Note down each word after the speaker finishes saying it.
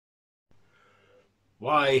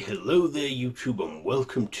Why, hello there YouTube and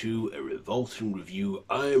welcome to a Revolting review.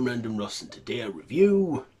 I'm Random Ross and today I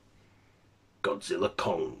review Godzilla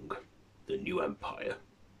Kong, The New Empire.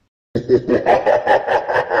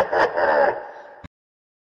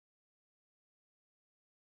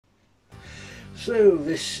 So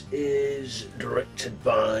this is directed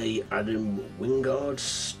by Adam Wingard,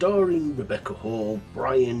 starring Rebecca Hall,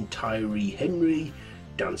 Brian Tyree Henry,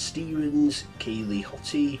 Dan Stevens, Kaylee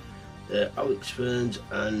Hottie, Ferns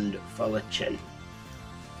and Fala Chen.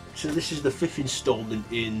 So this is the fifth installment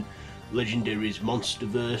in Legendry's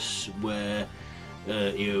Monsterverse, where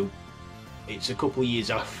it's a couple of years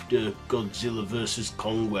after Godzilla vs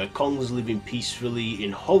Kong, where Kong's living peacefully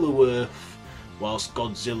in Hollow Earth, whilst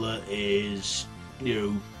Godzilla is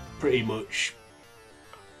pretty much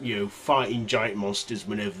fighting giant monsters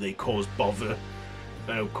whenever they cause bother.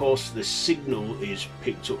 And of course the signal is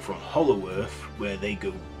picked up from Hollow Earth, where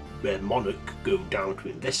Monarch go down to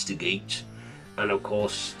investigate, and of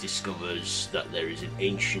course discovers that there is an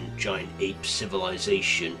ancient giant ape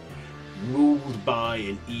civilization ruled by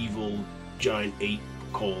an evil giant ape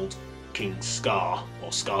called King Scar,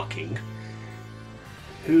 or Scar King,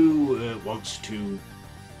 who wants to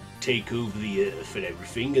take over the earth and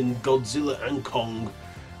everything. And Godzilla and Kong,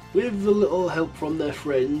 with a little help from their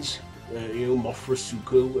friends, Mothra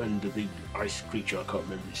Suko and the big ice creature, I can't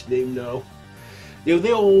remember its name now,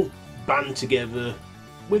 they all band together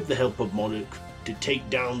with the help of Monarch to take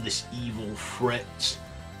down this evil threat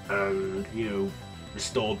and,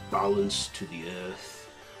 restore balance to the earth,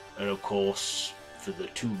 and of course for the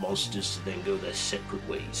two monsters to then go their separate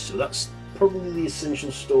ways. So that's probably the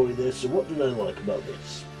essential story there. So what did I like about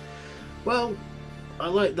this? Well, I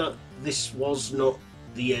like that this was not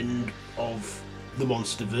the end of the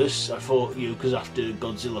Monsterverse. I thought, because after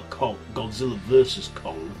Godzilla vs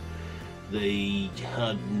Kong, they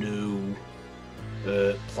had no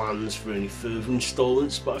plans for any further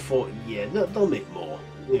installments, but I thought, yeah, they'll make more.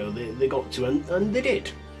 They got to, and they did.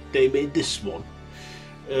 They made this one.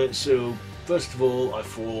 So first of all, I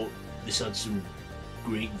thought this had some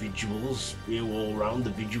great visuals. All around,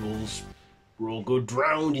 the visuals were all good.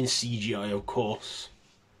 Drowned in CGI, of course.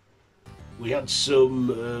 We had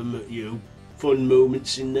some, fun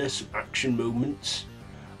moments in there, some action moments.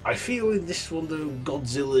 I feel in this one though,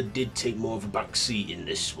 Godzilla did take more of a backseat in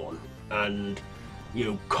this one, and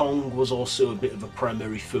Kong was also a bit of a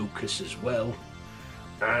primary focus as well.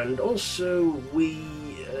 And also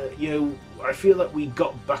I feel that we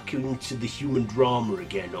got back into the human drama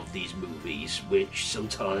again of these movies, which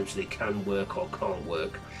sometimes they can work or can't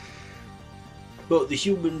work. But the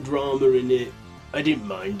human drama in it, I didn't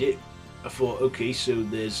mind it. I thought, okay, so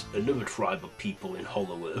there's another tribe of people in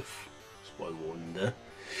Hollow Earth. Spoiler warning there.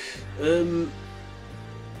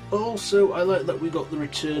 Also, I like that we got the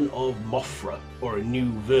return of Mothra, or a new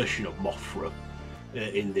version of Mothra,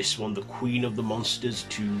 in this one, the Queen of the Monsters,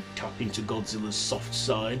 to tap into Godzilla's soft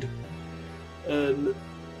side.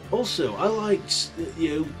 Also, I liked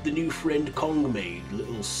the new friend Kong made,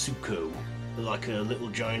 little Suko, like a little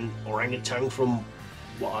giant orangutan from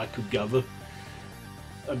what I could gather.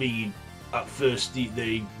 I mean, at first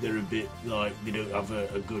they're a bit like they don't have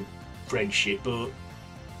a good friendship, but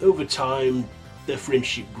over time their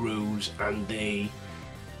friendship grows and they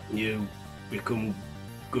become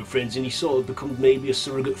good friends, and he sort of becomes maybe a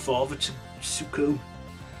surrogate father to Suko.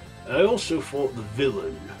 I also thought the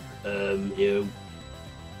villain,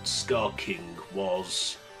 Scar King,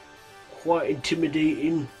 was quite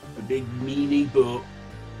intimidating, a big meanie, but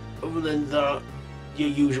other than that, your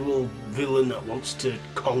usual villain that wants to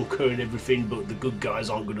conquer and everything, but the good guys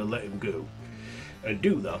aren't going to let him go and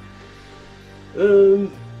do that.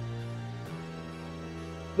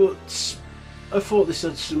 But I thought this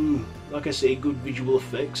had some, like I say, good visual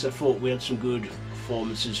effects. I thought we had some good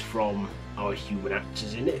performances from our human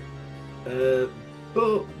actors in it.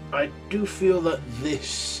 But I do feel that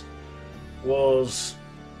this was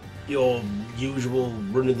your usual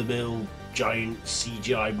run-of-the-mill giant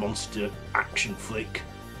CGI monster action flick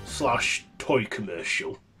 / toy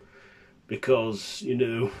commercial, because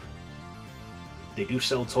they do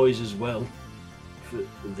sell toys as well for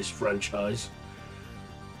this franchise.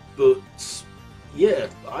 But yeah,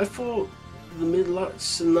 I thought the middle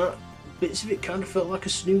acts and that bits of it kind of felt like a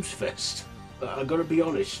snooze fest. I gotta be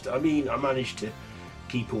honest. I mean, I managed to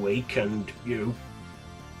keep awake, and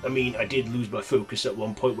I did lose my focus at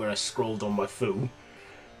one point where I scrolled on my phone.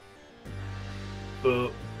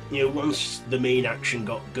 But once the main action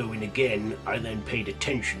got going again, I then paid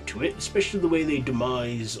attention to it, especially the way they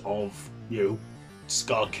demise of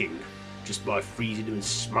Scar King, just by freezing him and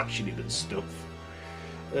smashing him and stuff.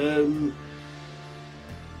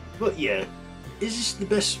 But yeah, Is this the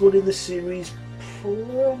best one in the series?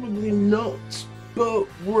 Probably not, but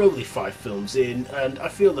we're only 5 films in, and I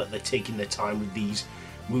feel that they're taking their time with these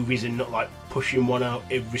movies and not like pushing one out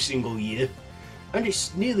every single year. And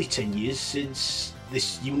it's nearly 10 years since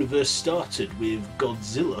this universe started with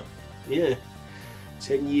Godzilla. Yeah,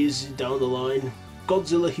 10 years down the line.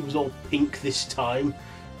 Godzilla, he was all pink this time.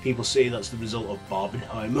 People say that's the result of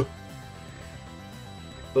Barbenheimer.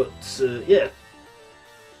 But, yeah.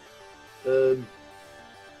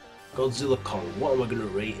 Godzilla Kong, what am I going to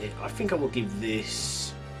rate it? I think I will give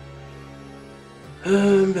this...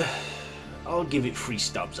 I'll give it 3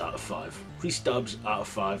 stabs out of 5. 3 stabs out of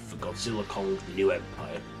 5 for Godzilla Kong, The New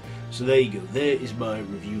Empire. So there you go, there is my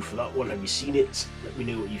review for that one. Have you seen it? Let me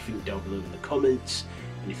know what you think down below in the comments.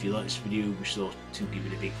 And if you like this video, be sure to give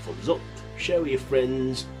it a big thumbs up. Share with your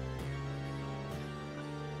friends.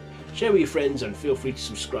 Share with your friends and feel free to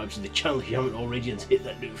subscribe to the channel if you haven't already and to hit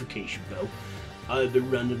that notification bell. I've been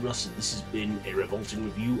Random Ross and this has been a Revolting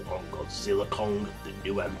review on Godzilla Kong, The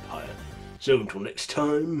New Empire. So until next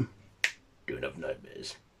time, don't have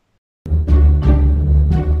nightmares.